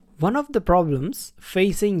One of the problems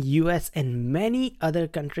facing US and many other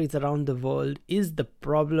countries around the world is the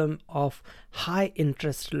problem of high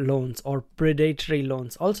interest loans or predatory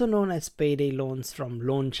loans, also known as payday loans from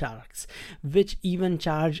loan sharks, which even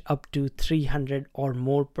charge up to 300 or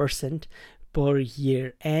more percent per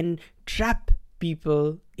year and trap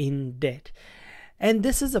people in debt. And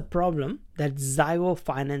this is a problem that Zivoe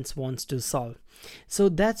Finance wants to solve. So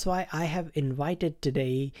that's why I have invited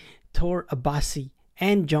today Thor Abbasi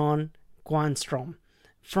and John Quarnstrom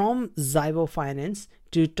from Zivoe Finance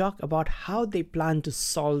to talk about how they plan to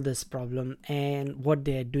solve this problem and what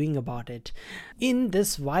they are doing about it. In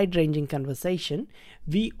this wide-ranging conversation,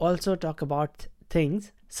 we also talk about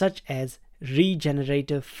things such as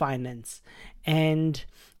regenerative finance and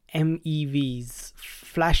MEVs,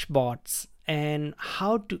 flashbots, and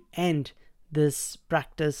how to end this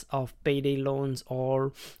practice of payday loans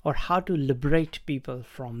or how to liberate people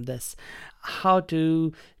from this, how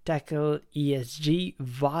to tackle ESG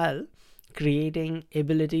while creating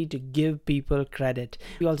ability to give people credit.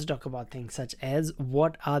 We also talk about things such as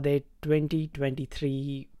what are their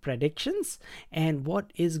 2023 predictions and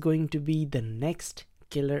what is going to be the next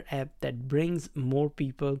killer app that brings more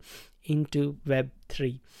people into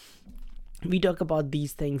Web3. We talk about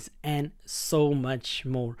these things and so much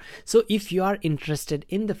more. So if you are interested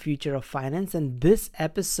in the future of finance, then this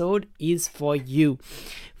episode is for you.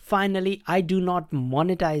 Finally, I do not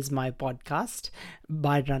monetize my podcast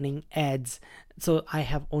by running ads. So I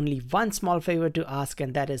have only one small favor to ask,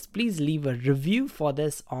 and that is please leave a review for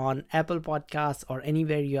this on Apple Podcasts or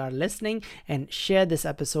anywhere you are listening, and share this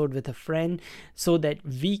episode with a friend so that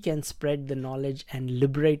we can spread the knowledge and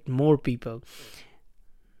liberate more people,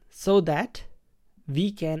 so that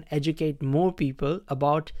we can educate more people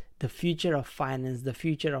about the future of finance, the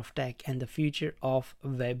future of tech, and the future of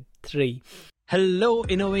Web3. Hello,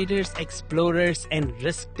 innovators, explorers, and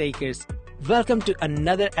risk takers. Welcome to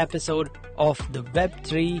another episode of the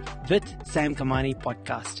Web3 with Sam Kamani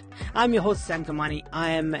podcast. I'm your host, Sam Kamani.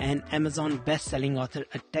 I am an Amazon best-selling author,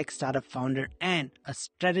 a tech startup founder, and a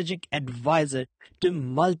strategic advisor to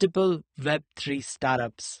multiple Web3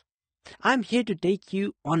 startups. I'm here to take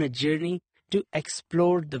you on a journey to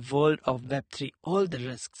explore the world of Web3, all the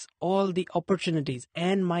risks, all the opportunities,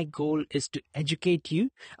 and my goal is to educate you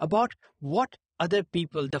about what other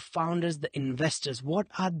people, the founders, the investors, what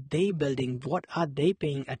are they building, what are they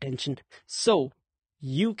paying attention, so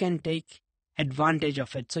you can take advantage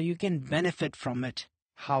of it, so you can benefit from it.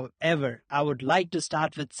 However, I would like to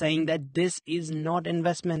start with saying that this is not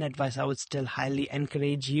investment advice. I would still highly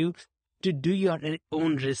encourage you to do your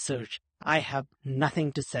own research. I have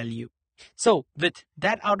nothing to sell you. So with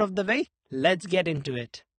that out of the way, let's get into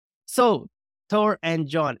it. So Thor and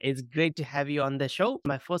John, it's great to have you on the show.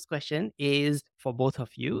 My first question is for both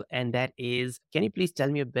of you, and that is, can you please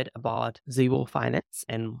tell me a bit about Zivoe Finance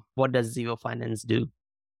and what does Zivoe Finance do?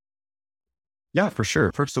 Yeah, for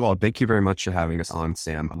sure. First of all, thank you very much for having us on,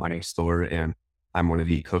 Sam. My name is Thor, and I'm one of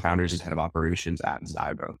the co-founders and head of operations at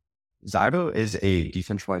Zivoe. Zivoe is a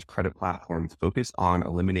decentralized credit platform focused on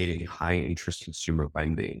eliminating high-interest consumer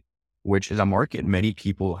lending, which is a market many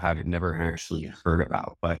people have never actually heard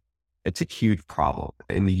about, but it's a huge problem.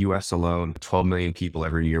 In the US alone, 12 million people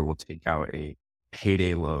every year will take out a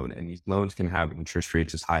payday loan, and these loans can have interest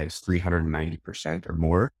rates as high as 390% or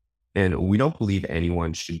more. And we don't believe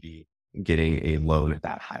anyone should be getting a loan at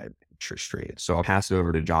that high of interest rate. So I'll pass it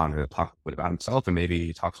over to John to talk a bit about himself and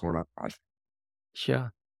maybe talk some more about the project.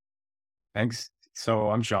 Sure. Thanks. So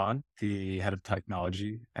I'm John, the head of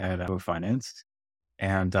technology at Zivoe Finance.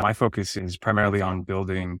 And my focus is primarily on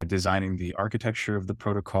designing the architecture of the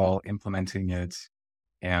protocol, implementing it.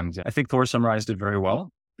 And I think Thor summarized it very well.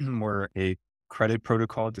 We're a credit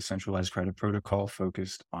protocol, decentralized credit protocol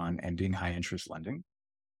focused on ending high interest lending,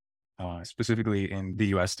 specifically in the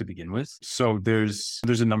US to begin with. So there's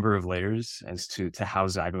a number of layers as to how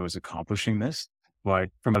Zivoe is accomplishing this. But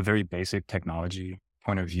from a very basic technology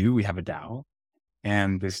point of view, we have a DAO.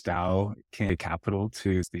 And this DAO can give capital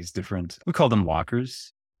to these different, we call them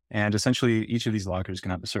lockers. And essentially, each of these lockers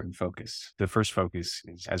can have a certain focus. The first focus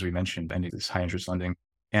is, as we mentioned, ending this high interest lending.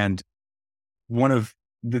 And one of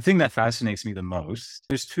the thing that fascinates me the most,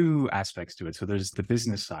 there's two aspects to it. So there's the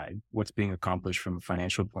business side, what's being accomplished from a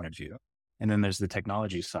financial point of view. And then there's the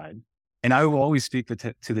technology side. And I will always speak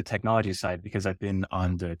to the technology side because I've been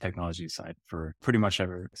on the technology side for pretty much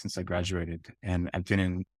ever since I graduated. And I've been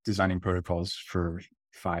in designing protocols for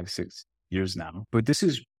 5-6 years now. But this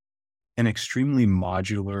is an extremely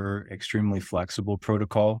modular, extremely flexible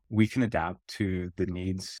protocol. We can adapt to the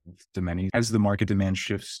needs of the many. As the market demand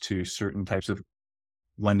shifts to certain types of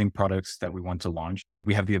lending products that we want to launch,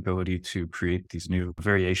 we have the ability to create these new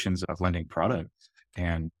variations of lending products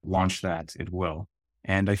and launch that at will.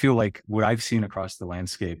 And I feel like what I've seen across the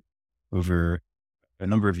landscape over a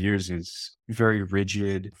number of years is very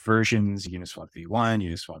rigid versions, Uniswap V1,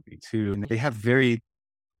 Uniswap V2, and they have very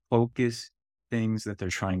focused things that they're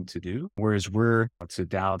trying to do. Whereas it's a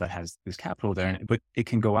DAO that has this capital there, but it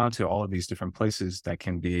can go out to all of these different places that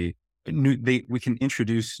can be new. We can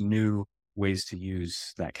introduce new ways to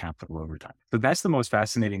use that capital over time. So that's the most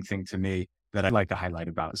fascinating thing to me that I'd like to highlight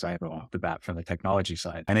about Zivoe off the bat from the technology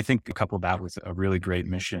side. And I think couple that with a really great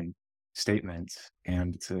mission statement,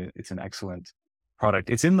 and it's an excellent product.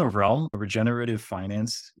 It's in the realm of regenerative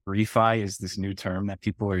finance. ReFi is this new term that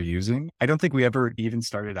people are using. I don't think we ever even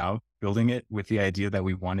started out building it with the idea that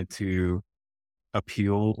we wanted to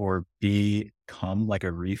appeal or become like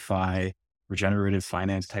a ReFi regenerative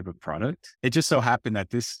finance type of product. It just so happened that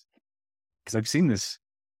because I've seen this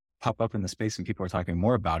pop up in the space and people are talking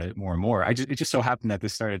more about it more and more. It just so happened that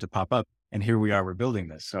this started to pop up and here we are, we're building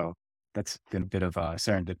this. So that's been a bit of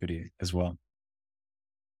serendipity as well.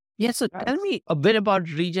 Yeah, so tell me a bit about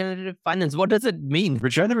regenerative finance. What does it mean?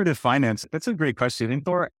 Regenerative finance, that's a great question. And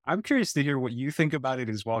Thor, I'm curious to hear what you think about it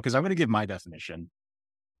as well, because I'm going to give my definition.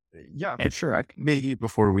 Yeah, for sure. I think maybe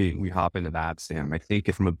before we hop into that, Sam, I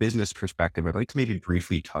think from a business perspective, I'd like to maybe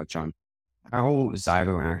briefly touch on how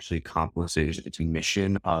Zivoe actually accomplishes its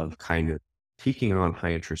mission of kind of taking on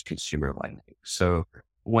high interest consumer lending. So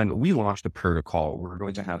when we launched the protocol, we're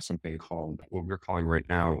going to have something called what we're calling right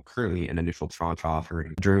now currently an initial tranche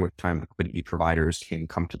offering, during which time liquidity providers can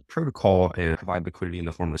come to the protocol and provide liquidity in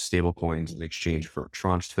the form of stablecoins in exchange for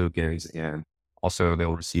tranche tokens. And also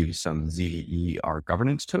they'll receive some ZEE, our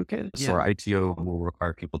governance tokens. Yeah. So our ITO will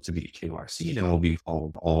require people to be KYC and will be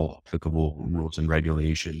followed all applicable rules and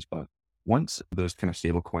regulations. But once those kind of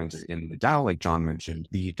stable coins are in the DAO, like John mentioned,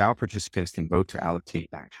 the DAO participants can vote to allocate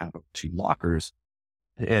that capital to lockers.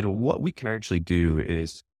 And what we can actually do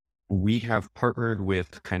is we have partnered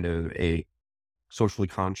with kind of a socially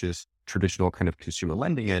conscious, traditional kind of consumer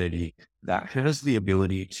lending entity that has the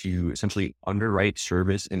ability to essentially underwrite,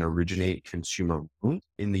 service, and originate consumer loans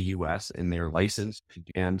in the US in their license.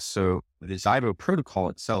 And so the Zivoe protocol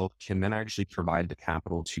itself can then actually provide the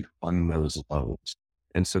capital to fund those loans.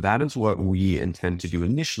 And so that is what we intend to do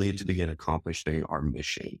initially to begin accomplishing our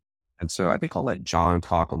mission. And so I think I'll let John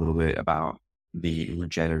talk a little bit about the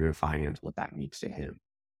regenerative finance, what that means to him.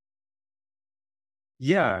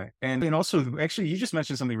 Yeah. And also, actually, you just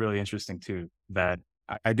mentioned something really interesting too, that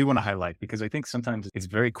I do want to highlight, because I think sometimes it's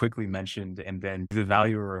very quickly mentioned and then the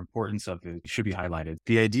value or importance of it should be highlighted.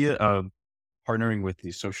 The idea of partnering with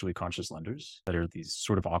these socially conscious lenders that are these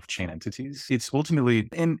sort of off-chain entities, it's ultimately,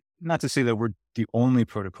 and not to say that we're the only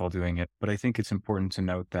protocol doing it, but I think it's important to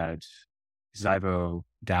note that Zivoe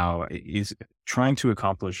DAO is trying to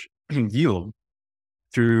accomplish yield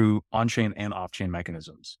through on-chain and off-chain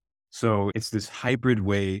mechanisms. So it's this hybrid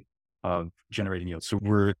way of generating yield. So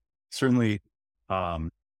we're certainly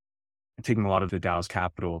taking a lot of the DAO's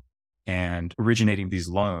capital and originating these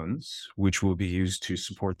loans, which will be used to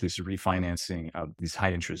support this refinancing of these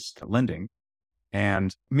high interest lending.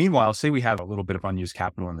 And meanwhile, say we have a little bit of unused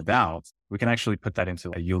capital in the DAO, we can actually put that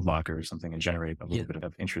into a yield locker or something and generate a little bit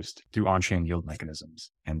of interest through on-chain yield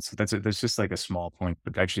mechanisms. And so that's just like a small point,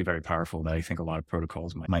 but actually very powerful that I think a lot of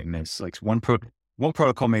protocols might miss. Like one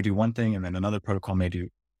protocol may do one thing and then another protocol may do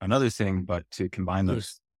another thing, but to combine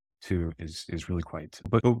those two is really quite.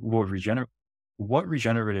 But what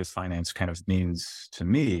regenerative finance kind of means to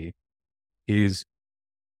me is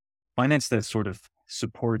finance that sort of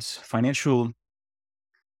supports financial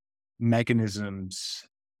mechanisms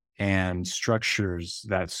and structures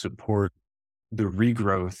that support the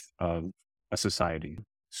regrowth of a society.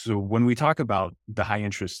 So when we talk about the high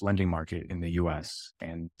interest lending market in the US,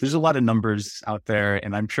 and there's a lot of numbers out there,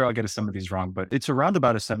 and I'm sure I'll get some of these wrong, but it's around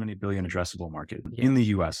about a 70 billion addressable market in the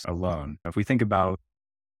US alone. If we think about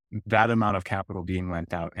that amount of capital being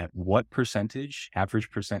lent out at what percentage, average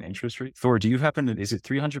percent interest rate? Thor, do you happen to, is it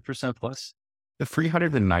 300% plus? The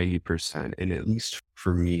 390%, and at least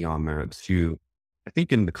for me on that too, I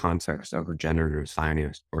think in the context of regenerative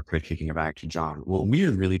finance, or kicking it back to John, what we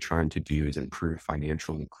are really trying to do is improve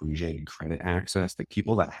financial inclusion and credit access to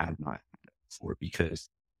people that have not had it before, because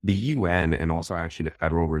the UN and also actually the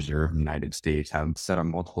Federal Reserve of the United States have said on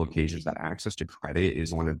multiple occasions that access to credit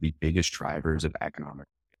is one of the biggest drivers of economic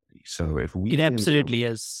activity. So if we It absolutely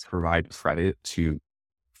is. provide credit to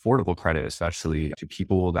affordable credit, especially to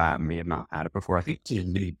people that may have not had it before, I think it's a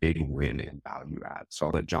really big win in value add. So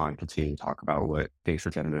I'll let John continue to talk about what thanks for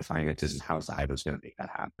regenerative finance is and how Zivoe is going to make that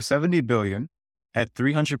happen. 70 billion at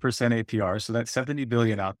 300% APR. So that's 70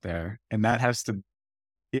 billion out there. And that has to,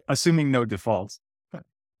 assuming no defaults,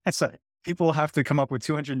 that's people have to come up with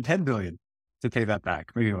 210 billion to pay that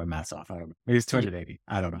back. Maybe my math's off. I don't know. Maybe it's 280.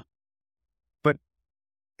 I don't know. But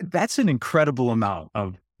that's an incredible amount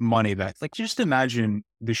of money that, like, just imagine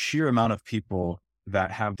the sheer amount of people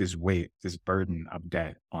that have this weight, this burden of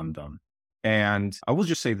debt on them. And I will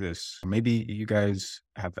just say this, maybe you guys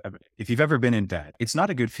have, if you've ever been in debt, it's not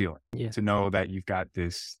a good feeling to know that you've got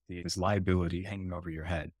this liability hanging over your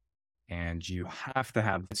head. And you have to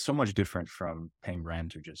have, it's so much different from paying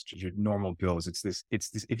rent or just your normal bills. It's this,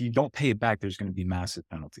 if you don't pay it back, there's going to be massive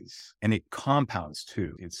penalties, and it compounds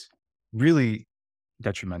too. It's really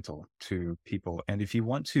detrimental to people. And if you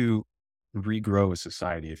want to regrow a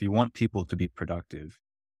society, if you want people to be productive,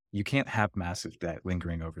 you can't have massive debt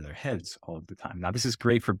lingering over their heads all of the time. Now, this is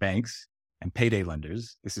great for banks and payday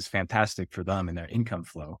lenders. This is fantastic for them and their income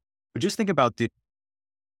flow. But just think about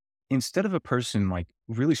instead of a person like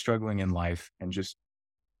really struggling in life and just,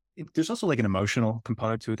 there's also like an emotional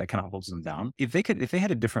component to it that kind of holds them down. If they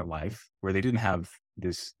had a different life where they didn't have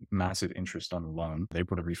this massive interest on the loan, they're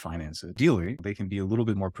able to refinance it. Ideally, they can be a little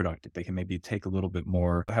bit more productive. They can maybe take a little bit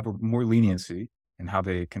more, have a more leniency in how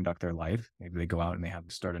they conduct their life. Maybe they go out and they have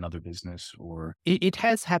to start another business, or It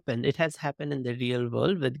has happened. It has happened in the real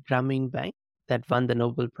world with Grameen Bank that won the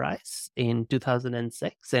Nobel Prize in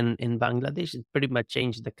 2006. And in Bangladesh, it pretty much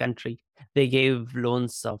changed the country. They gave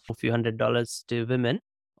loans of a few $100s to women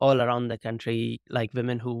all around the country, like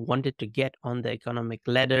women who wanted to get on the economic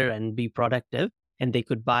ladder and be productive. And they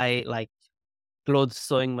could buy like clothes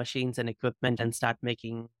sewing machines and equipment and start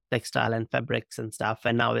making textile and fabrics and stuff.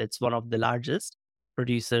 And now it's one of the largest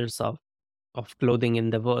producers of clothing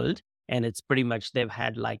in the world. And it's pretty much, they've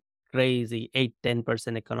had like crazy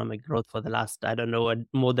 8-10% economic growth for the last, I don't know,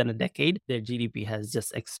 more than a decade. Their GDP has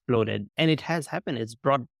just exploded. And it has happened. It's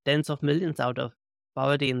brought tens of millions out of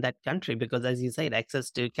poverty in that country, because as you said, access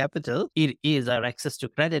to capital, or access to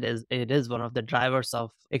credit is one of the drivers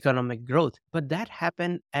of economic growth. But that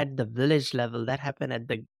happened at the village level. That happened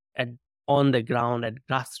at on the ground, at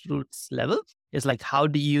grassroots level. It's like, how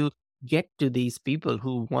do you get to these people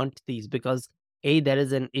who want these? Because there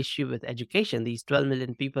is an issue with education. These 12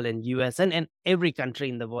 million people in US and every country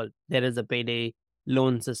in the world, there is a payday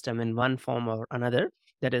loan system in one form or another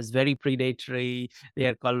that is very predatory. They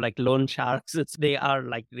are called like loan sharks. They are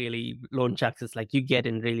like really loan sharks. It's like you get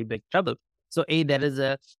in really big trouble. So there is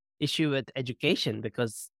a issue with education,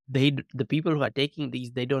 because the people who are taking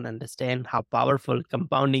these, they don't understand how powerful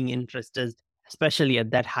compounding interest is, especially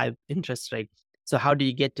at that high interest rate. So how do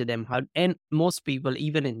you get to them? And most people,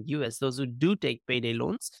 even in US, those who do take payday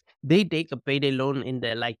loans, they take a payday loan in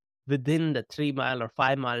the like within the 3-mile or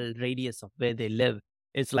 5-mile radius of where they live.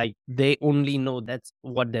 It's like they only know that's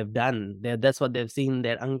what they've done. That's what they've seen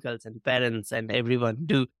their uncles and parents and everyone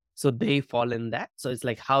do. So they fall in that. So it's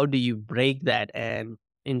like, how do you break that and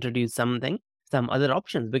introduce some other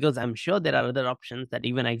options? Because I'm sure there are other options that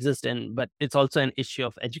even exist but it's also an issue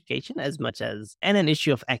of education as much as, and an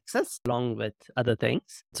issue of access along with other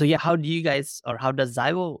things. So yeah, how do you guys, or how does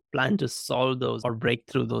Zivoe plan to solve those or break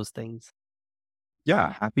through those things?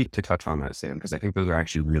 Yeah, happy to touch on that, Sam, because I think those are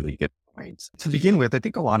actually really good points. To begin with, I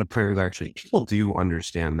think a lot of players people do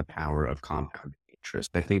understand the power of compound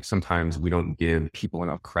interest. I think sometimes we don't give people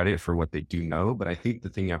enough credit for what they do know, but I think the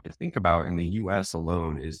thing you have to think about in the US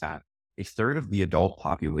alone is that a third of the adult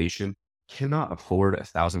population cannot afford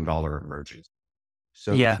 $1,000 emergency.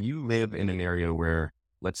 So if you live in an area where,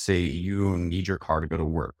 let's say you need your car to go to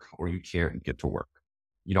work, or you can't get to work,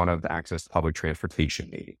 you don't have access to public transportation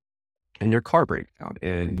maybe, and your car breaks down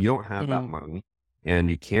and you don't have that money,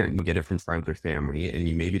 and you can't get it from friends or family, and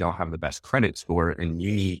you maybe don't have the best credit score, and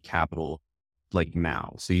you need capital like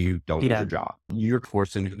now, so you don't get your job, you're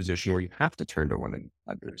forced into a position where you have to turn to one of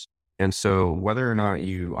others. And so whether or not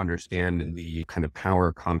you understand the kind of power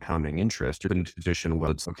of compounding interest, you're in a position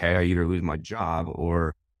where it's okay, I either lose my job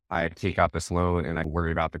or I take out this loan and I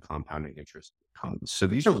worry about the compounding interest. So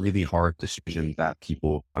these are really hard decisions that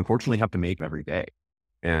people unfortunately have to make every day.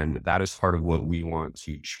 And that is part of what we want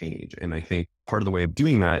to change. And I think part of the way of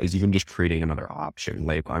doing that is even just creating another option.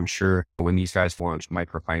 Like, I'm sure when these guys launched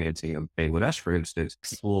microfinancing of Bangladesh, for instance,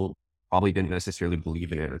 people probably didn't necessarily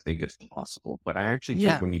believe in it or think it's possible. But I actually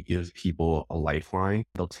think when you give people a lifeline,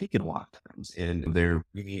 they'll take it a lot of times. And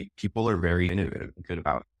people are very innovative and good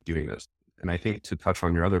about doing this. And I think to touch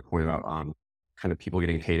on your other point about kind of people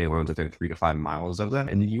getting payday loans within 3 to 5 miles of them,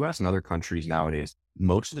 in the US and other countries nowadays,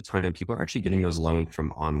 most of the time people are actually getting those loans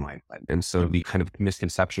from online lending. And so the kind of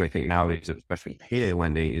misconception I think nowadays, especially payday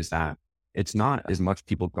lending, is that it's not as much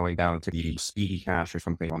people going down to the speedy cash or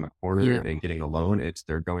something on the corner Yeah. and getting a loan. It's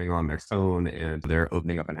they're going on their phone and they're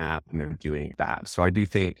opening up an app and they're doing that. So I do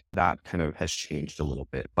think that kind of has changed a little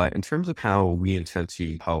bit. But in terms of how we intend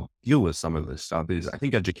to help deal with some of this stuff is I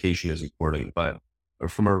think education is important, but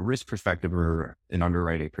from a risk perspective or an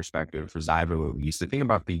underwriting perspective for Zivoe, at least, the thing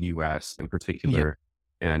about the US in particular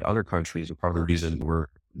and other countries, and part of the reason we're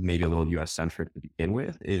maybe a little US centric to begin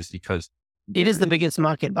with is because It is the biggest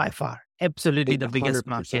market by far. Absolutely the biggest 100%.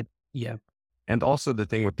 market. Yeah. And also the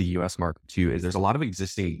thing with the US market too, is there's a lot of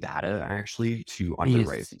existing data actually to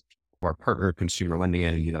underwrite. Yes. Our partner consumer lending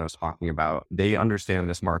entity that I was talking about, they understand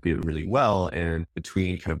this market really well. And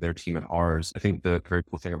between kind of their team and ours, I think the very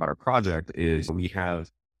cool thing about our project is we have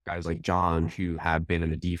guys like John who have been in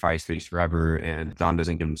the DeFi space forever, and John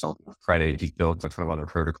doesn't give himself enough credit. He built a ton of other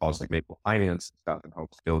protocols like Maple Finance and stuff and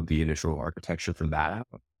helps build the initial architecture for that.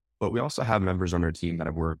 But we also have members on our team that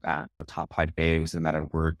have worked at the top 5 banks and that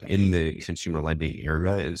have worked in the consumer lending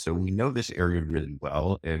area. And so we know this area really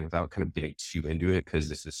well. And without kind of getting too into it, because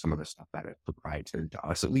this is some of the stuff that is proprietary to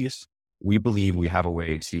us, at least, we believe we have a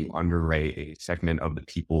way to underwrite a segment of the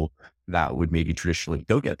people that would maybe traditionally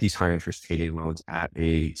go get these high interest payday loans at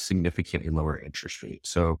a significantly lower interest rate.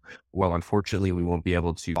 So while unfortunately we won't be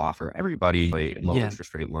able to offer everybody a low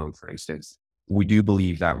interest rate loan, for instance, we do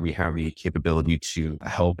believe that we have the capability to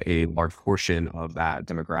help a large portion of that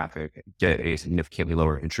demographic get a significantly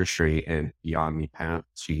lower interest rate and be on the path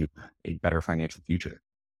to a better financial future.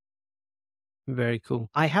 Very cool.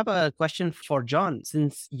 I have a question for John.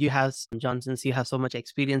 Since you have so much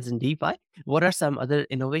experience in DeFi, what are some other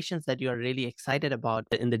innovations that you are really excited about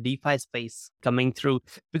in the DeFi space coming through?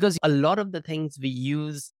 Because a lot of the things we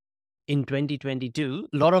use in 2022,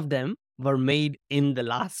 a lot of them were made in the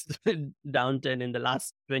last downturn in the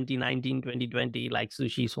last 2019, 2020, like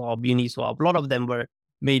Sushi Swap, Uniswap. A lot of them were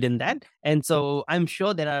made in that. And so I'm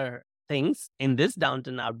sure there are things in this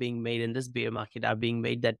downturn are being made, in this bear market are being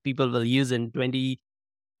made that people will use in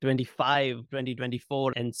 2025,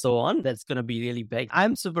 2024, and so on. That's going to be really big.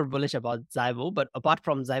 I'm super bullish about Zivoe, but apart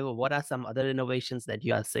from Zivoe, what are some other innovations that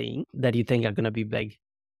you are seeing that you think are going to be big?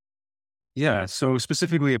 Yeah. So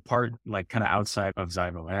specifically a part like kind of outside of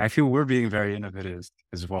Zivoe, and I feel we're being very innovative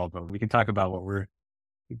as well, but we can talk about what we're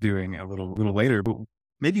doing a little later. But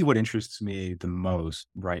maybe what interests me the most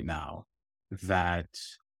right now that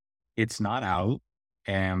it's not out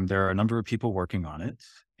and there are a number of people working on it.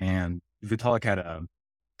 And Vitalik had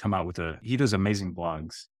come out with he does amazing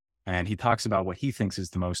blogs and he talks about what he thinks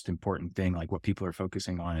is the most important thing, like what people are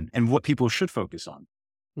focusing on and what people should focus on.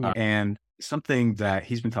 And something that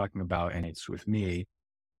he's been talking about, and it's with me,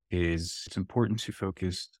 is it's important to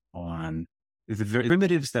focus on the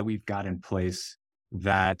primitives that we've got in place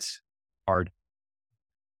that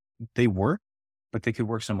they work, but they could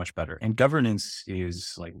work so much better. And governance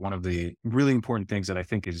is like one of the really important things that I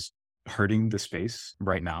think is hurting the space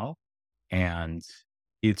right now. And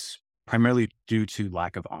it's primarily due to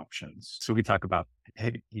lack of options. So we talk about,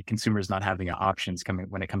 hey, consumers not having options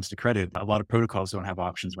when it comes to credit. A lot of protocols don't have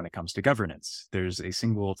options when it comes to governance. There's a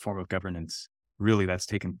single form of governance really that's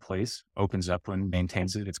taken place. OpenZeppelin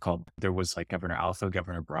maintains it. There was like Governor Alpha,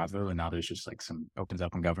 Governor Bravo, and now there's just like some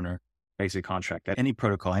OpenZeppelin Governor basic contract that any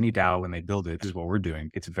protocol, any DAO, when they build it, is what we're doing.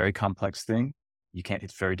 It's a very complex thing.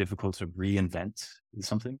 It's very difficult to reinvent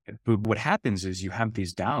something. But what happens is you have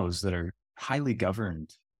these DAOs that are highly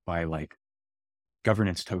governed by like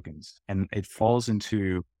governance tokens. And it falls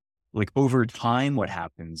into like over time, what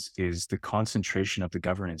happens is the concentration of the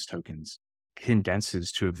governance tokens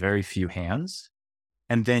condenses to a very few hands.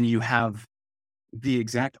 And then you have the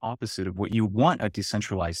exact opposite of what you want a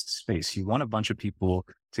decentralized space. You want a bunch of people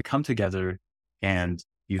to come together and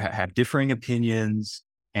you have differing opinions,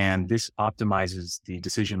 and this optimizes the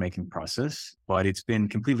decision-making process, but it's been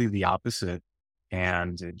completely the opposite.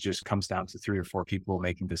 And it just comes down to 3 or 4 people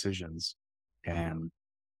making decisions. And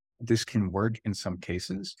this can work in some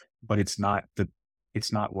cases, but it's not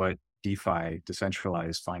what DeFi,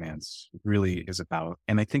 decentralized finance, really is about.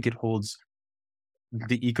 And I think it holds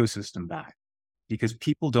the ecosystem back because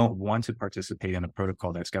people don't want to participate in a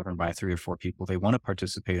protocol that's governed by 3 or 4 people. They want to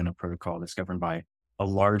participate in a protocol that's governed by a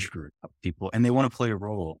large group of people, and they want to play a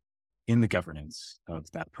role in the governance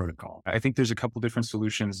of that protocol. I think there's a couple different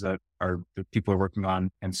solutions that people are working on,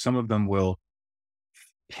 and some of them will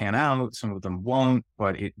pan out, some of them won't,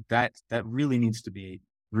 but that really needs to be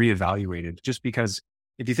reevaluated, just because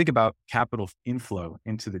if you think about capital inflow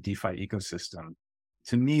into the DeFi ecosystem,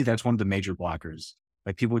 to me, that's one of the major blockers.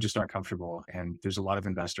 Like people just aren't comfortable, and there's a lot of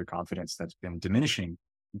investor confidence that's been diminishing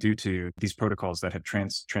due to these protocols that have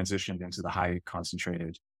transitioned into the high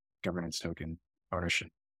concentrated governance token ownership.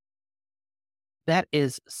 That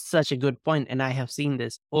is such a good point. And I have seen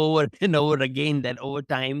this over and over again that over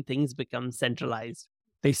time things become centralized.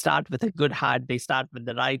 They start with a good heart, they start with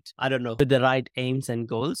the right, I don't know, with the right aims and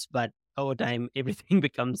goals, but over time everything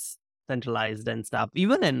becomes centralized and stuff.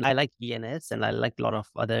 Even in I like ENS and I like a lot of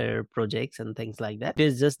other projects and things like that.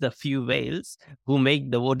 There's just the few whales who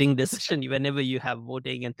make the voting decision whenever you have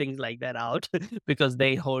voting and things like that out because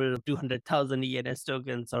they hold 200,000 ENS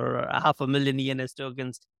tokens or 500,000 ENS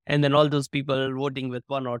tokens. And then all those people voting with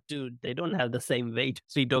one or two, they don't have the same weight,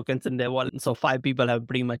 3 tokens in their wallet. So 5 people have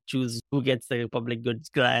pretty much choose who gets the public goods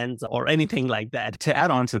grants or anything like that. To add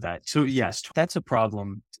on to that, so yes, that's a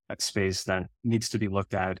problem space that needs to be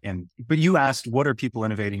looked at. But you asked, what are people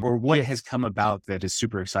innovating or what has come about that is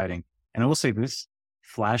super exciting? And I will say this,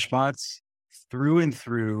 Flashbots through and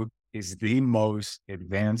through is the most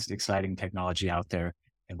advanced, exciting technology out there.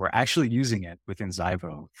 And we're actually using it within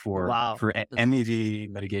Zivoe for MEV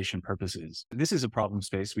mitigation purposes. This is a problem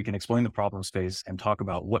space. We can explain the problem space and talk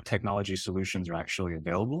about what technology solutions are actually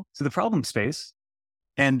available. So the problem space,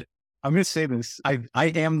 and I'm going to say this, I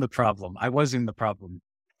am the problem. I was in the problem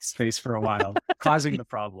space for a while, causing the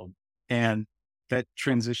problem. And that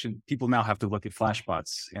transition, people now have to look at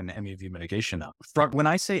Flashbots and MEV mitigation now. When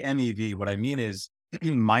I say MEV, what I mean is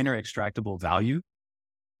minor extractable value.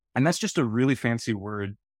 And that's just a really fancy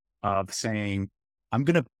word of saying, I'm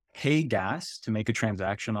going to pay gas to make a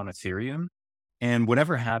transaction on Ethereum. And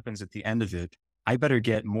whatever happens at the end of it, I better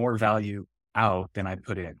get more value out than I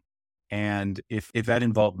put in. And if that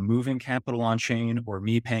involved moving capital on chain or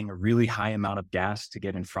me paying a really high amount of gas to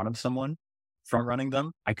get in front of someone, front running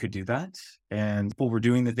them, I could do that. And people were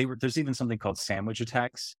doing that. There's even something called sandwich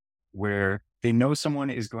attacks where they know someone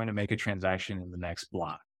is going to make a transaction in the next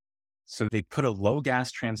block. So they put a low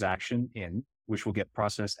gas transaction in, which will get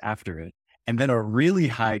processed after it, and then a really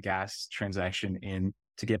high gas transaction in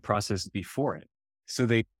to get processed before it. So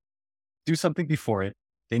they do something before it.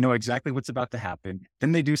 They know exactly what's about to happen.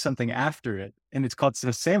 Then they do something after it, and it's called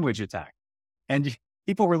a sandwich attack. And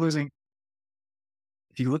people were losing.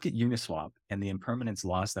 If you look at Uniswap and the impermanence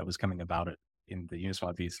loss that was coming about it in the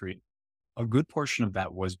Uniswap V3, a good portion of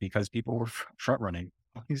that was because people were front running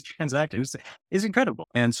these transactions. Is incredible.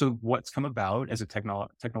 And so what's come about as a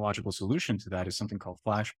technological solution to that is something called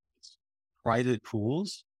Flash, private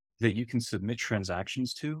pools that you can submit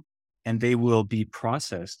transactions to, and they will be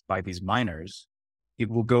processed by these miners. It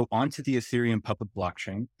will go onto the Ethereum public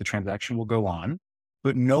blockchain. The transaction will go on,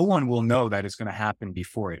 but no one will know that it's going to happen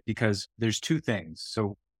before it because there's two things.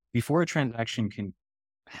 So before a transaction can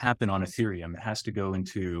happen on Ethereum, it has to go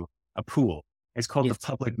into a pool. It's called the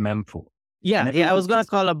public mem pool. Yeah, I was going to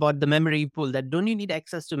call about the memory pool. That don't you need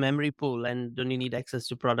access to memory pool and don't you need access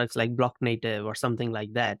to products like Block Native or something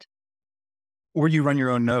like that? Or you run your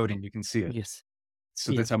own node and you can see it. Yes.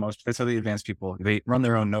 So that's how the advanced people, they run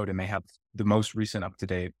their own node and they have the most recent up to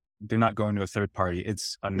date. They're not going to a third party.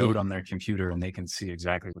 It's a node on their computer and they can see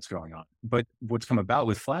exactly what's going on. But what's come about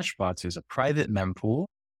with Flashbots is a private mempool.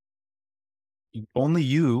 Only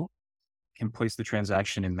you can place the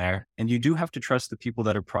transaction in there. And you do have to trust the people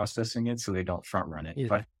that are processing it so they don't front run it. Yeah.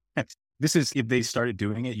 But this is, if they started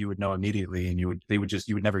doing it, you would know immediately and you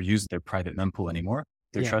would never use their private mempool anymore.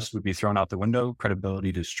 Their trust would be thrown out the window,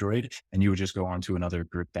 credibility destroyed, and you would just go on to another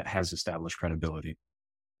group that has established credibility.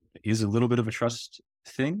 It is a little bit of a trust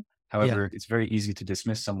thing. However, it's very easy to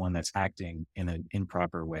dismiss someone that's acting in an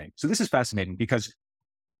improper way. So this is fascinating because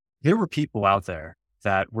there were people out there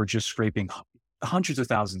that were just scraping hundreds of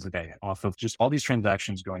thousands a day off of just all these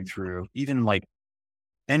transactions going through, even like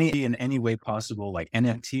in any way possible, like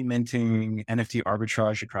NFT minting, NFT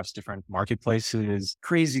arbitrage across different marketplaces,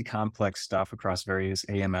 crazy complex stuff across various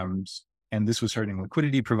AMMs. And this was hurting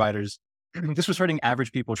liquidity providers. This was hurting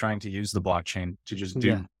average people trying to use the blockchain to just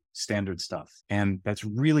do standard stuff. And that's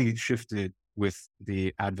really shifted with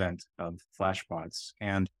the advent of Flashbots.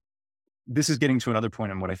 And this is getting to another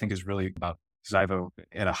point on what I think is really about Zivoe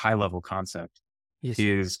at a high level concept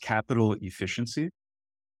is capital efficiency.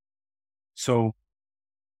 So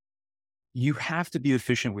you have to be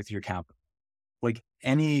efficient with your capital. Like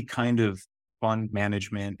any kind of fund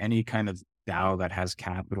management, any kind of DAO that has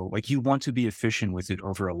capital, like you want to be efficient with it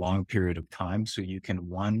over a long period of time. So you can,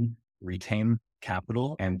 one, retain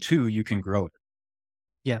capital, and two, you can grow it.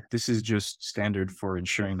 Yeah. This is just standard for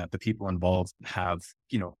ensuring that the people involved have,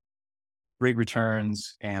 great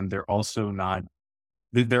returns. And they're also not,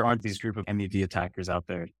 there aren't these group of MEV attackers out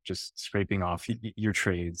there just scraping off your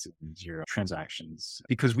trades and your transactions.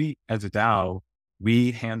 Because we, as a DAO,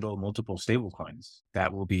 we handle multiple stablecoins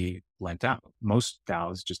that will be lent out. Most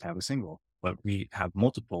DAOs just have a single, but we have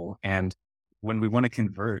multiple. And when we want to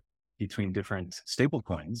convert between different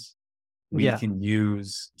stablecoins, we Yeah. can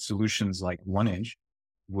use solutions like 1inch,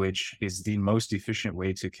 which is the most efficient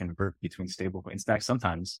way to convert between stablecoins. In fact,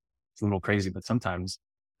 sometimes it's a little crazy, but sometimes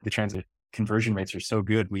the transit conversion rates are so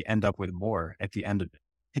good, we end up with more at the end of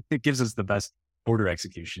it. It gives us the best order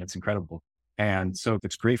execution. It's incredible. And so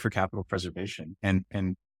it's great for capital preservation. And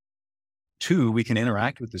two, we can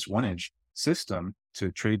interact with this 1inch system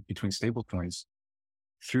to trade between stablecoins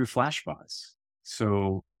through flashbots.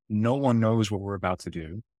 So no one knows what we're about to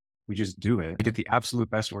do. We just do it. We get the absolute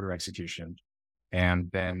best order execution. And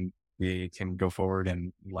then we can go forward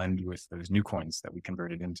and lend with those new coins that we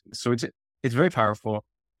converted into. So it's very powerful.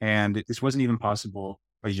 And this wasn't even possible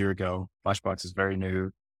a year ago. Flashbots is very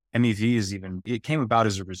new. MEV it came about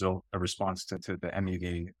as a response to the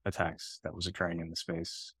MEV attacks that was occurring in the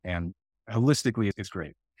space. And holistically, it's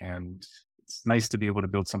great. And it's nice to be able to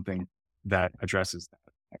build something that addresses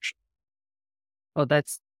that, actually. Oh,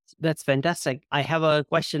 that's fantastic. I have a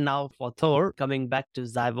question now for Thor, coming back to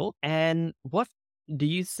Zivoe. And what do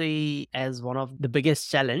you see as one of the biggest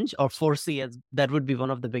challenge, or foresee as that would be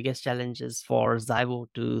one of the biggest challenges for Zivoe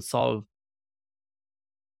to solve?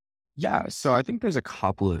 Yeah, so I think there's a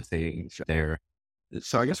couple of things there.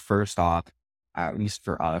 So I guess first off, at least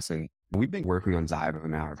for us, and we've been working on Zivoe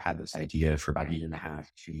now. I've had this idea for about a year and a half,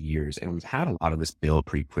 2 years, and we've had a lot of this build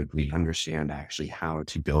pretty quickly, understand actually how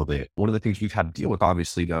to build it. One of the things we've had to deal with,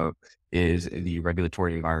 obviously, though, is the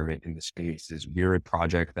regulatory environment in the space. Is we're a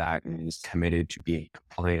project that is committed to being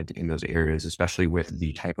compliant in those areas, especially with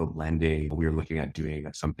the type of lending we're looking at doing.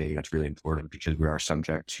 That's something that's really important because we are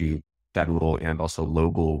subject to federal and also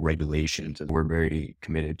local regulations. And we're very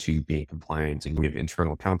committed to being compliant, and we have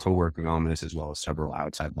internal counsel working on this as well as several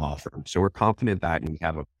outside law firms. So we're confident that we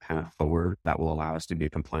have a path forward that will allow us to be a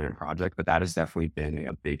compliant project, but that has definitely been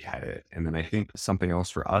a big headache. And then I think something else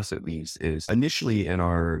for us, at least, is initially in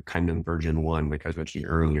our kind of version 1, like I was mentioning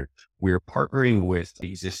earlier, we're partnering with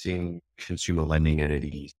existing consumer lending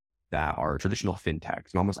entities that are traditional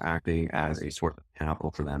fintechs and almost acting as a sort of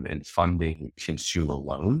capital for them and funding consumer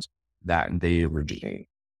loans that they originate.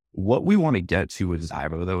 What we want to get to with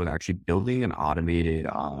Zivoe, though, is actually building an automated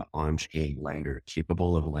on-chain lender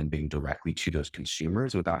capable of lending directly to those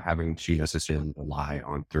consumers without having to necessarily rely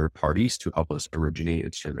on third parties to help us originate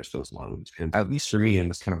and service those loans. And at least for me, and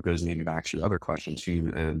this kind of goes maybe back to the other question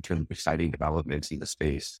too, in terms of exciting developments in the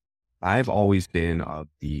space, I've always been of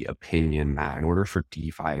the opinion that in order for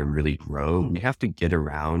DeFi to really grow, we have to get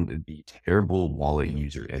around the terrible wallet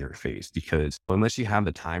user interface, because unless you have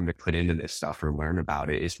the time to put into this stuff or learn about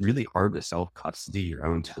it, it's really hard to self-custody your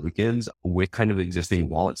own tokens with kind of existing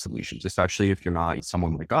wallet solutions, especially if you're not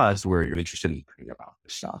someone like us where you're interested in learning about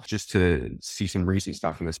this stuff. Just to see some recent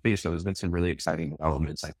stuff in the space, there's been some really exciting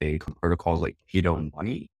developments, I think, on protocols like Keto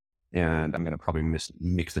Money. And I'm going to probably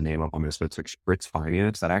mix the name up on this, but it's like Zivoe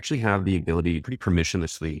Finance that actually have the ability pretty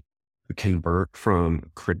permissionlessly to convert from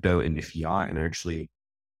crypto into fiat and actually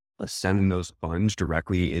send those funds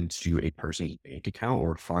directly into a person's bank account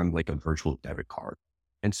or fund like a virtual debit card.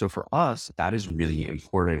 And so for us, that is really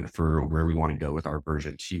important for where we want to go with our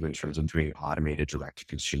version 2 in terms of doing automated direct to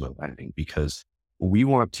consumer lending, because we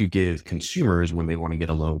want to give consumers, when they want to get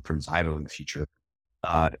a loan from Zivoe in the future,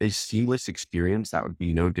 a seamless experience that would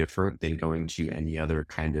be no different than going to any other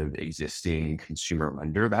kind of existing consumer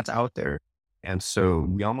lender that's out there. And so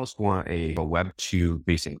we almost want a Web 2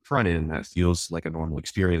 basic front end that feels like a normal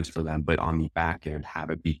experience for them, but on the back end, have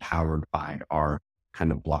it be powered by our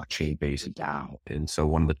kind of blockchain based DAO. And so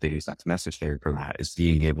one of the things that's necessary for that is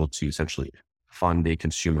being able to essentially fund a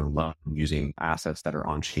consumer loan using assets that are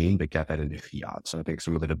on chain, but get that into fiat. So I think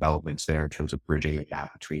some of the developments there in terms of bridging the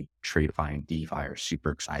gap between TradeFi and DeFi are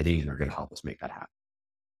super exciting and are going to help us make that happen.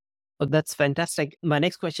 Oh, that's fantastic. My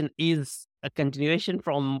next question is a continuation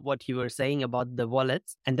from what you were saying about the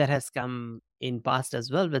wallets, and that has come in past as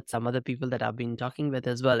well with some other people that I've been talking with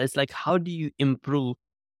as well. It's like, how do you improve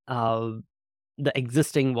uh, the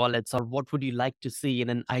existing wallets, or what would you like to see in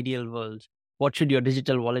an ideal world? What should your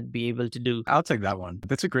digital wallet be able to do? I'll take that one.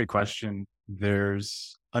 That's a great question.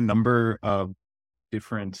 There's a number of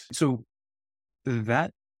so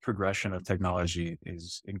that progression of technology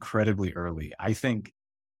is incredibly early. I think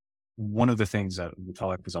one of the things that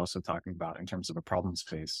Vitalik was also talking about in terms of a problem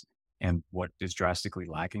space and what is drastically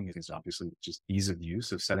lacking is obviously just ease of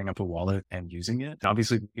use of setting up a wallet and using it. And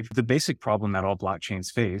obviously, if the basic problem that all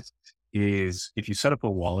blockchains face is if you set up a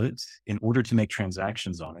wallet, in order to make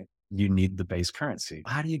transactions on it, you need the base currency.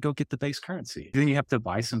 How do you go get the base currency? Then you have to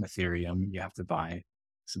buy some Ethereum, you have to buy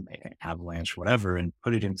some Avalanche, whatever, and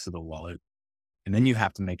put it into the wallet. And then you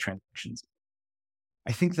have to make transactions.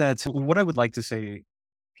 I think that what I would like to say,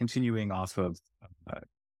 continuing off of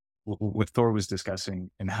what Thor was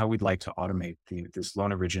discussing and how we'd like to automate this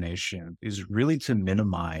loan origination is really to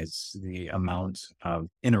minimize the amount of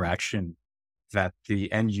interaction that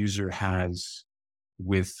the end user has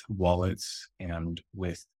with wallets and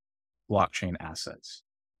with blockchain assets.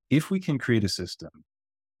 If we can create a system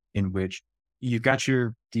in which you've got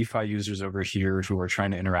your DeFi users over here who are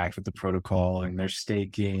trying to interact with the protocol and they're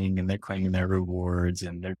staking and they're claiming their rewards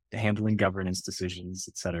and they're handling governance decisions,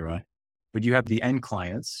 et cetera. But you have the end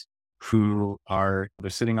clients who they're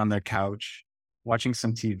sitting on their couch, watching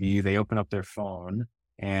some TV, they open up their phone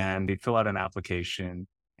and they fill out an application.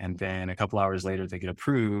 And then a couple hours later, they get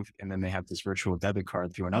approved. And then they have this virtual debit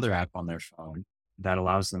card through another app on their phone that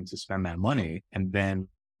allows them to spend that money. And then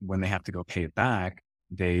when they have to go pay it back,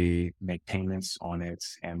 they make payments on it.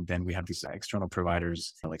 And then we have these external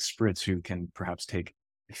providers like Spritz who can perhaps take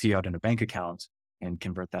fiat in a bank account and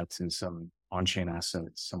convert that to some on-chain asset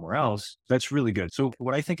somewhere else. That's really good. So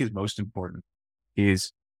what I think is most important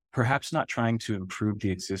is perhaps not trying to improve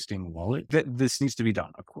the existing wallet. This needs to be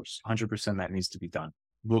done, of course, 100% that needs to be done.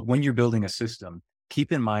 But when you're building a system,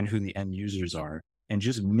 keep in mind who the end users are and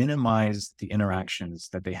just minimize the interactions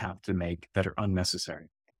that they have to make that are unnecessary.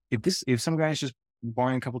 If some guy's just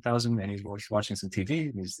borrowing a couple thousand and he's watching some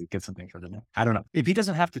TV, needs to get something for the night. I don't know. If he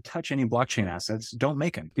doesn't have to touch any blockchain assets, don't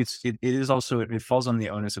make him. It falls on the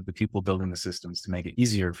onus of the people building the systems to make it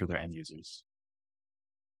easier for their end users.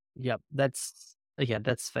 Yep, that's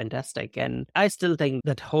fantastic. And I still think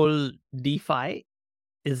that whole DeFi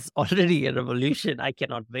is already a revolution. I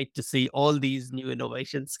cannot wait to see all these new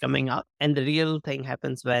innovations coming up. And the real change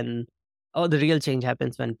happens when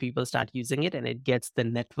people start using it and it gets the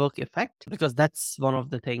network effect, because that's one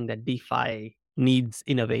of the things that DeFi needs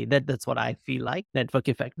in a way. That's what I feel like, network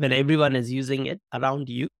effect. When everyone is using it around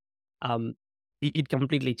you, it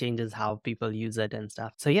completely changes how people use it and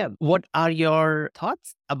stuff. So yeah, what are your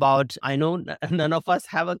thoughts about, I know none of us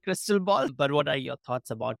have a crystal ball, but what are your thoughts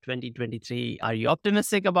about 2023? Are you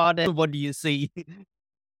optimistic about it? What do you see?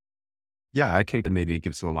 Yeah, I can maybe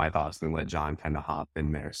give some of my thoughts and let John kind of hop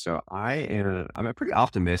in there. So I'm pretty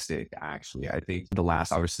optimistic, actually. I think the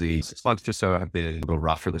last, obviously, 6 months or so have been a little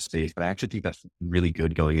rough for the space, but I actually think that's really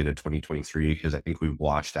good going into 2023 because I think we've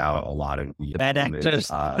washed out a lot of the Bad actors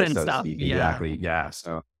and stuff. Exactly. Yeah.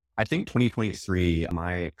 So I think 2023,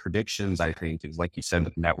 my predictions, I think, is like you said,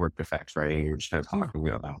 with network effects, right? And you're just kind of talking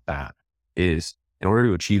about that, is in order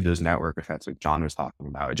to achieve those network effects like John was talking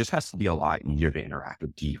about, it just has to be a lot easier to interact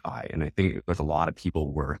with DeFi. And I think there's a lot of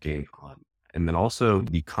people working on, and then also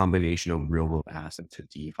the combination of real world assets to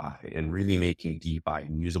DeFi and really making DeFi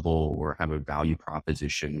usable or have a value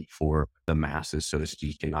proposition for the masses, so to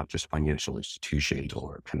speak, and not just financial institutions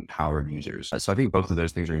or empowered users. So I think both of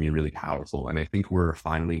those things are going to be really powerful. And I think we're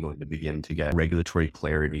finally going to begin to get regulatory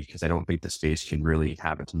clarity, because I don't think the space can really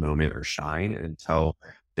have its moment or shine until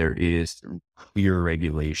there is clear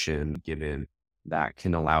regulation given that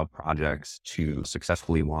can allow projects to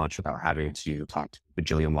successfully launch without having to talk to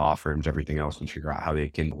bajillion law firms, everything else, and figure out how they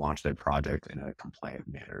can launch their project in a compliant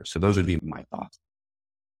manner. So those would be my thoughts.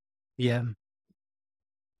 Yeah.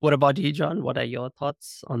 What about you, John? What are your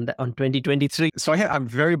thoughts on 2023? So I'm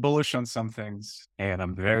very bullish on some things and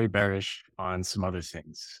I'm very bearish on some other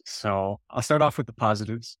things. So I'll start off with the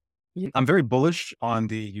positives. I'm very bullish on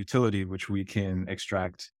the utility which we can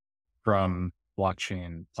extract from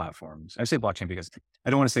blockchain platforms. I say blockchain because I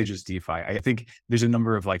don't want to say just DeFi. I think there's a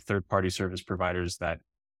number of like third-party service providers that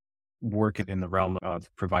work in the realm of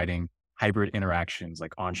providing hybrid interactions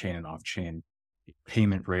like on-chain and off-chain,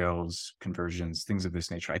 payment rails, conversions, things of this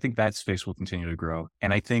nature. I think that space will continue to grow.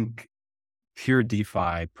 And I think pure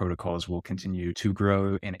DeFi protocols will continue to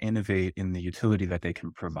grow and innovate in the utility that they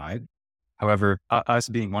can provide. However, us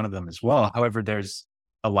being one of them as well. However, there's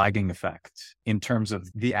a lagging effect in terms of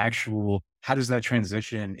the actual, how does that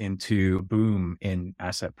transition into boom in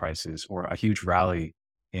asset prices or a huge rally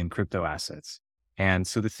in crypto assets? And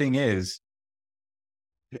so the thing is,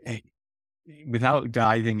 without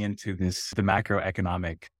diving into the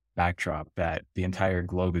macroeconomic backdrop that the entire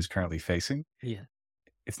globe is currently facing,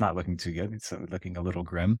 it's not looking too good. It's looking a little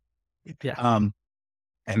grim. And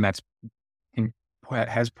that's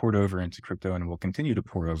has poured over into crypto and will continue to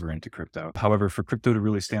pour over into crypto. However, for crypto to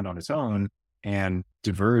really stand on its own and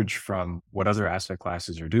diverge from what other asset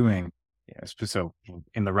classes are doing, so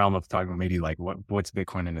in the realm of talking maybe like what's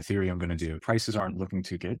Bitcoin and Ethereum going to do, prices aren't looking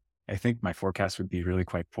too good. I think my forecast would be really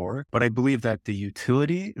quite poor, but I believe that the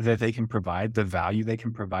utility that they can provide, the value they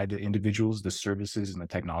can provide to individuals, the services and the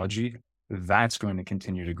technology, that's going to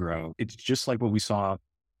continue to grow. It's just like what we saw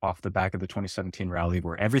off the back of the 2017 rally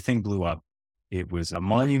where everything blew up. It was a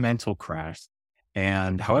monumental crash.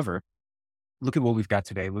 And however, look at what we've got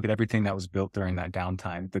today. Look at everything that was built during that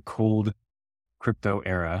downtime, the cold crypto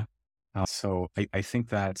era. I think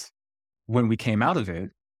that when we came out of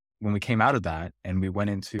that and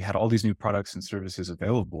we had all these new products and services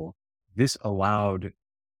available, this allowed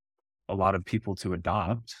a lot of people to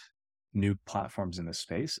adopt new platforms in this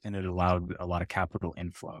space, and it allowed a lot of capital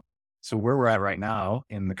inflow. So where we're at right now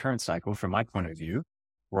in the current cycle, from my point of view,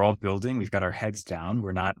 we're all building, we've got our heads down.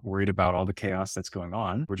 We're not worried about all the chaos that's going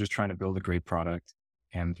on. We're just trying to build a great product,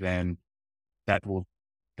 and then that'll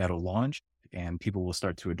launch and people will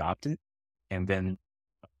start to adopt it. And then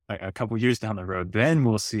a couple of years down the road, then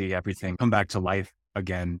we'll see everything come back to life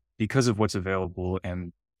again because of what's available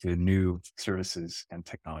and the new services and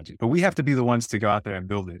technology. But we have to be the ones to go out there and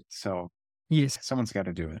build it. So Yes. someone's got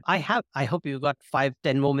to do it. I hope you got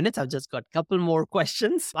 5-10 more minutes. I've just got a couple more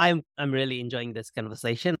questions. I'm really enjoying this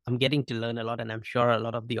conversation. I'm getting to learn a lot, and I'm sure a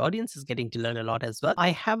lot of the audience is getting to learn a lot as well. I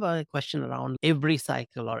have a question around every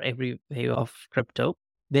cycle or every wave of crypto.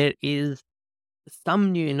 There is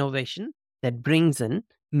some new innovation that brings in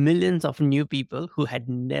millions of new people who had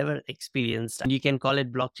never experienced. You can call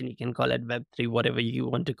it blockchain, you can call it Web3, whatever you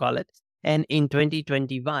want to call it. And in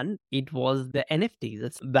 2021, it was the NFTs.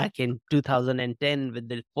 It's back in 2010 with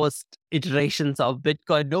the first iterations of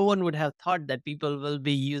Bitcoin. No one would have thought that people will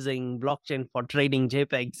be using blockchain for trading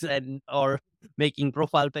JPEGs or making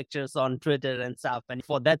profile pictures on Twitter and stuff. And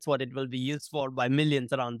that's what it will be used for by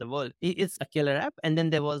millions around the world. It's a killer app. And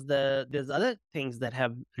then there's other things that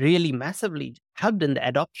have really massively helped in the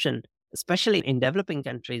adoption, especially in developing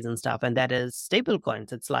countries and stuff. And that is stable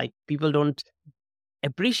coins. It's like people don't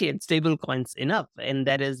appreciate stable coins enough. And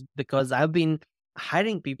that is because I've been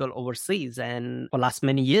hiring people overseas and for last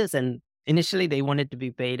many years. And initially they wanted to be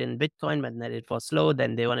paid in Bitcoin, but then it was slow.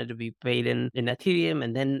 Then they wanted to be paid in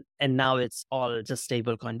Ethereum. And now it's all just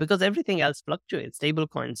stable coin because everything else fluctuates. Stable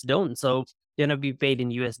coins don't. So they're going to be paid in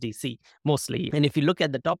USDC mostly. And if you look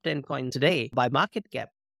at the top 10 coins today by market cap,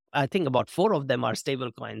 I think about 4 of them are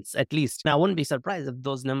stable coins, at least. Now, I wouldn't be surprised if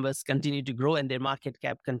those numbers continue to grow and their market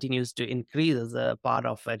cap continues to increase as a part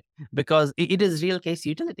of it, because it is real case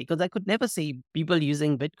utility. Because I could never see people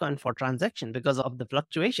using Bitcoin for transaction because of the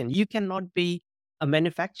fluctuation. You cannot be a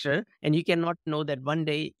manufacturer and you cannot know that one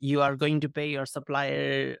day you are going to pay your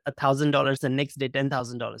supplier $1,000 the next day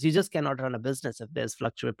 $10,000. You just cannot run a business if there's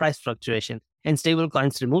price fluctuation. And stable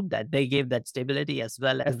coins removed that. They gave that stability as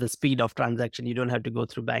well as the speed of transaction. You don't have to go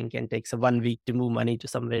through bank and takes 1 week to move money to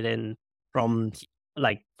somewhere from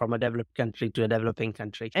a developed country to a developing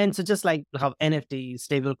country. And so just like how NFTs,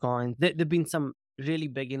 stable coins, there've been some really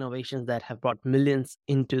big innovations that have brought millions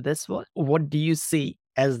into this world. What do you see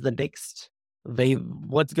as the next wave?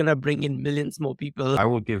 What's going to bring in millions more people? I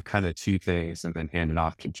will give kind of 2 things and then hand it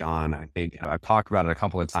off to John. I think I've talked about it a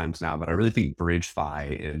couple of times now, but I really think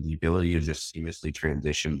BridgeFi and the ability to just seamlessly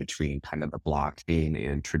transition between kind of the blockchain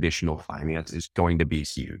and traditional finance is going to be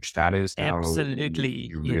huge. That is how Absolutely.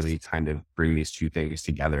 you really kind of bring these 2 things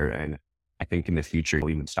together. And I think in the future,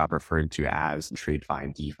 we'll even stop referring to as TradeFi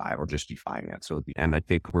and DeFi or just DeFinance. And I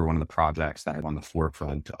think we're one of the projects that are on the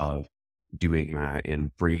forefront of doing that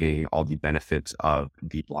and bringing all the benefits of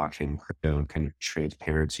the blockchain, crypto, and kind of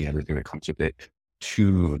transparency, everything that comes with it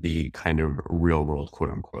to the kind of real world, quote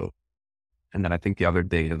unquote. And then I think the other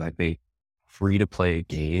thing is I think free to play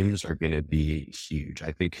games are going to be huge.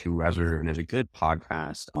 I think whoever, and there's a good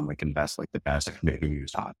podcast on like Invest Like the Best, maybe you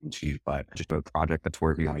was talking to, but just a project that's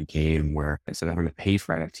working on a game where instead of having to pay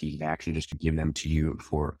for NFTs, they actually just give them to you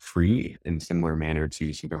for free in similar manner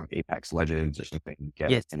to Apex Legends or something,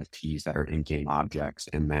 get NFTs that are in-game objects.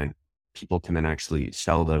 And then people can then actually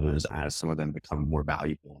sell those as some of them become more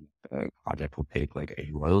valuable. The project will take like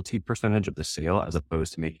a royalty percentage of the sale as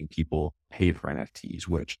opposed to making people pay for NFTs,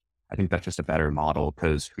 which I think that's just a better model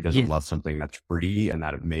because who doesn't love something that's free and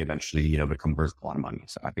that it may eventually, become worth a lot of money.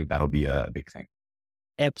 So I think that'll be a big thing.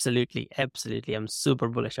 Absolutely. I'm super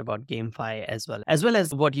bullish about GameFi as well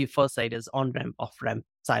as what you first said is on-ramp, off-ramp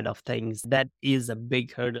side of things. That is a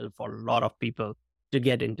big hurdle for a lot of people to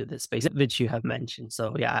get into this space, which you have mentioned.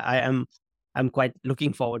 So yeah, I'm quite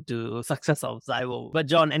looking forward to success of Zivoe. But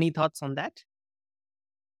John, any thoughts on that?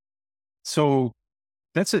 So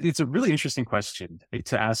it's a really interesting question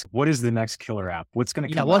to ask. What is the next killer app? What's going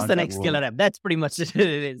to come out? What's the next killer app? That's pretty much it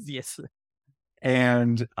is. Yes.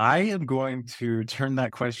 And I am going to turn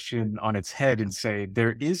that question on its head and say,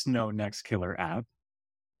 there is no next killer app.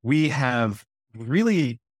 We have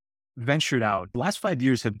really ventured out. The last 5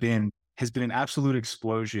 years has been an absolute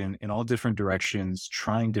explosion in all different directions,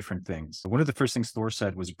 trying different things. One of the first things Thor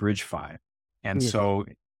said was BridgeFi. And so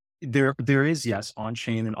there is, yes,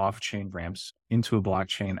 on-chain and off-chain ramps into a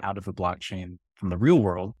blockchain, out of a blockchain from the real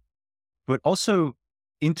world. but also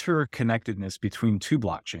interconnectedness between two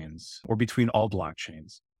blockchains or between all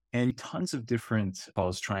blockchains. And tons of different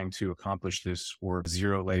calls trying to accomplish this, or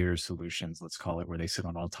zero layer solutions, let's call it, where they sit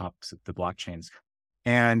on all tops of the blockchains.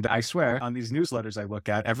 And I swear, on these newsletters I look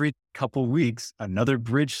at, every couple weeks, another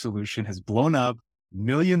bridge solution has blown up.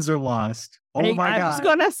 Millions are lost. Oh Hey, my I God. was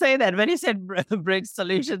gonna say that when you said bridge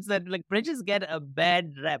solutions, that like bridges get a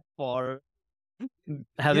bad rep for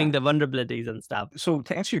having the vulnerabilities and stuff. So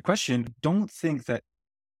to answer your question, don't think that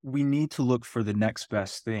we need to look for the next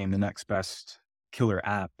best thing, the next best killer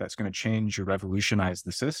app that's going to change or revolutionize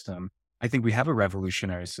the system. I think we have a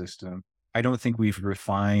revolutionary system. I don't think we've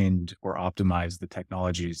refined or optimized the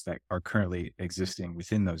technologies that are currently existing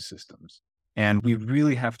within those systems. And we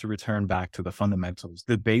really have to return back to the fundamentals,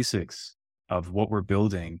 the basics of what we're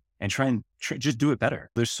building, and try and just do it better.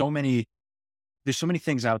 There's so many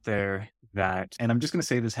things out there that, and I'm just going to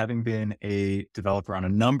say this, having been a developer on a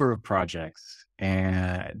number of projects,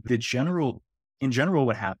 and in general,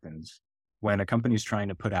 what happens when a company is trying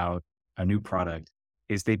to put out a new product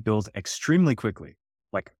is they build extremely quickly,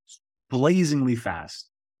 like blazingly fast.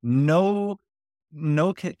 No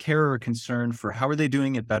care or concern for how are they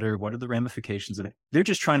doing it better? What are the ramifications of it? They're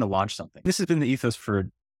just trying to launch something. This has been the ethos for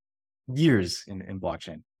years in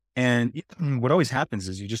blockchain. And what always happens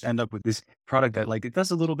is you just end up with this product that like, it does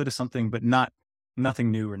a little bit of something, but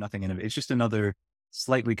nothing new or nothing innovative. It's just another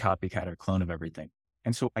slightly copycat or clone of everything.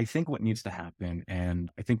 And so I think what needs to happen, and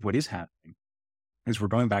I think what is happening, is we're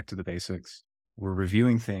going back to the basics. We're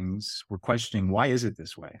reviewing things. We're questioning, why is it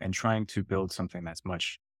this way? And trying to build something that's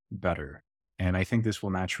much better. And I think this will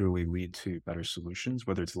naturally lead to better solutions,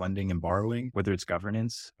 whether it's lending and borrowing, whether it's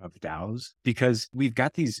governance of DAOs, because we've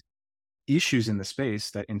got these issues in the space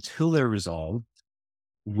that until they're resolved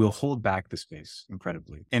will hold back the space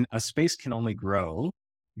incredibly. And a space can only grow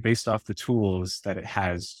based off the tools that it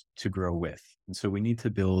has to grow with. And so we need to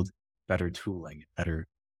build better tooling, better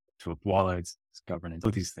tool wallets, governance,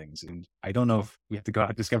 all these things. And I don't know if we have to go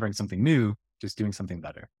out discovering something new, just doing something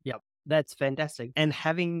better. Yep, that's fantastic. And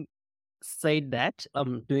having said that,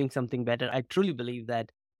 doing something better, I truly believe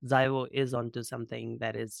that Zivoe is onto something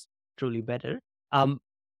that is truly better.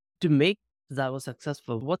 To make Zivoe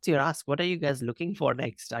successful, what's your ask? What are you guys looking for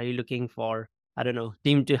next? Are you looking for, I don't know,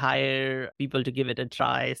 team to hire, people to give it a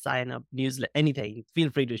try, sign up, newsletter, anything?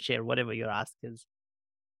 Feel free to share whatever your ask is.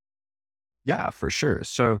 Yeah, for sure.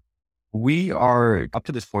 So we are, up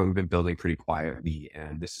to this point, we've been building pretty quietly,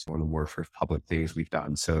 and this is one of the more first public things we've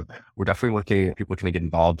done. So we're definitely looking at people can get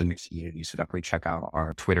involved in the community. So definitely check out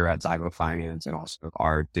our Twitter at Zivoe Finance, and also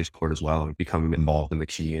our Discord as well, and become involved in the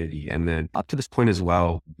community. And then up to this point as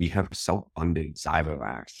well, we have self-funded Zivoe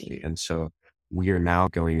actually. And so we are now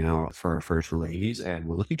going out for our first raise, and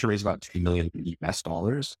we're looking to raise about $2 million US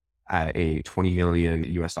at a $20 million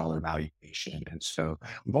US valuation. And so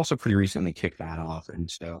we've also pretty recently kicked that off.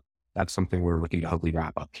 And so that's something we're looking to hopefully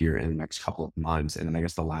wrap up here in the next couple of months. And then I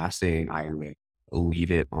guess the last thing I would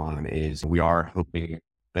leave it on is we are hoping,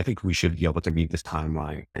 I think we should be able to meet this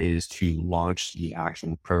timeline, is to launch the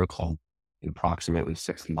actual protocol in approximately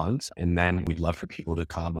 6 months. And then we'd love for people to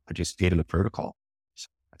come participate in the protocol. So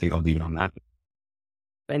I think I'll leave it on that.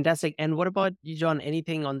 Fantastic. And what about you, John?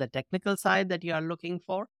 Anything on the technical side that you are looking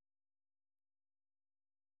for?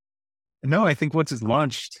 No, I think once it's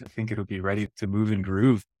launched, I think it'll be ready to move and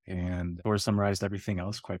groove, and Thor summarized everything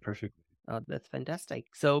else quite perfectly. Oh, that's fantastic.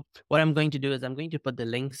 So what I'm going to do is I'm going to put the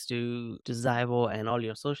links to Zivoe and all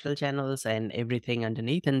your social channels and everything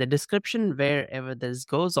underneath in the description, wherever this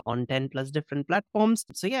goes on 10 plus different platforms.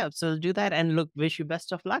 So yeah, so do that, and look, wish you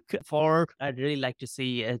best of luck for, I'd really like to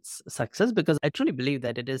see its success, because I truly believe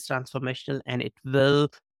that it is transformational and it will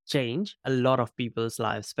change a lot of people's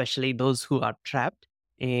lives, especially those who are trapped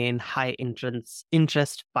in high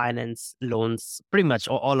interest finance loans, pretty much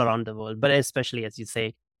all around the world, but especially, as you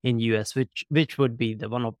say, in US, which would be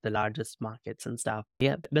one of the largest markets and stuff.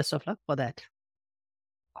 Yeah, best of luck for that.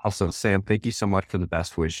 Also, Sam, thank you so much for the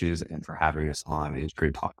best wishes and for having us on. It was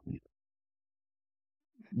great talking to you.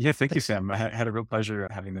 Yeah, thank you, Sam. I had a real pleasure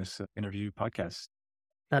having this interview podcast.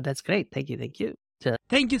 No, that's great. Thank you. Thank you.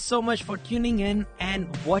 Thank you so much for tuning in and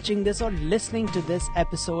watching this or listening to this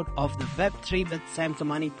episode of the Web3 with Sam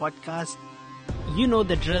Kamani podcast. You know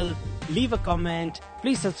the drill. Leave a comment,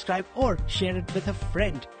 please subscribe or share it with a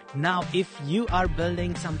friend. Now, if you are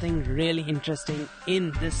building something really interesting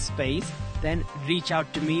in this space, then reach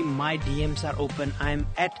out to me. My DMs are open. I'm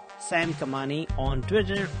at Sam Kamani on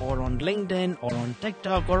Twitter or on LinkedIn or on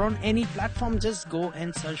TikTok or on any platform. Just go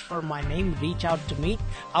and search for my name. Reach out to me.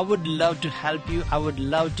 I would love to help you. I would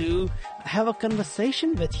love to have a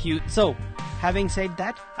conversation with you. So, having said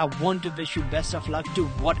that, I want to wish you best of luck to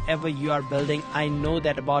whatever you are building. I know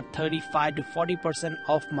that about 35 to 40%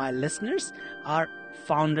 of my listeners are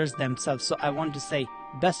founders themselves. So I want to say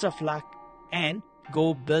best of luck and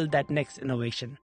go build that next innovation.